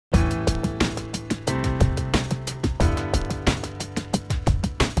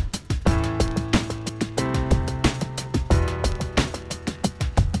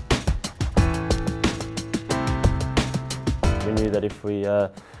that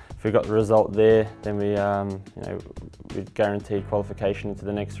if we got the result there, then we'd guarantee qualification into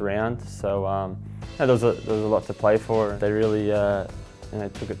the next round. So there was a lot to play for. They really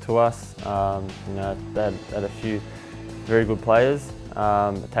took it to us. They had a few very good players,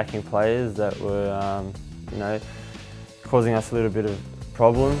 attacking players that were causing us a little bit of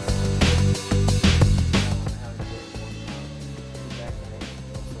problems.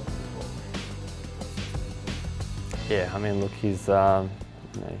 Yeah, I mean, look, his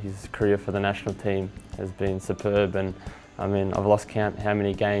career for the national team has been superb, and I mean, I've lost count how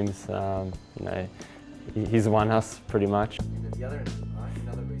many games. He's won us pretty much. The other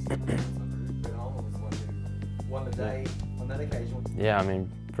another recent Brett Holman was the one who won the day on that occasion. Yeah, I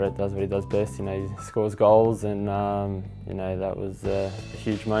mean, Brett does what he does best. He scores goals, and that was a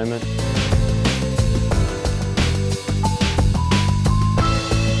huge moment.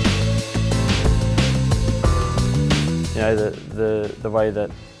 The way that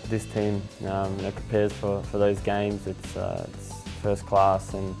this team prepares for those games, it's first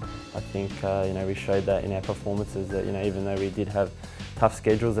class, and I think we showed that in our performances. That even though we did have tough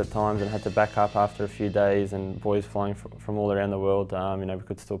schedules at times and had to back up after a few days, and boys flying from all around the world, we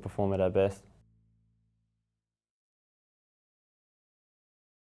could still perform at our best.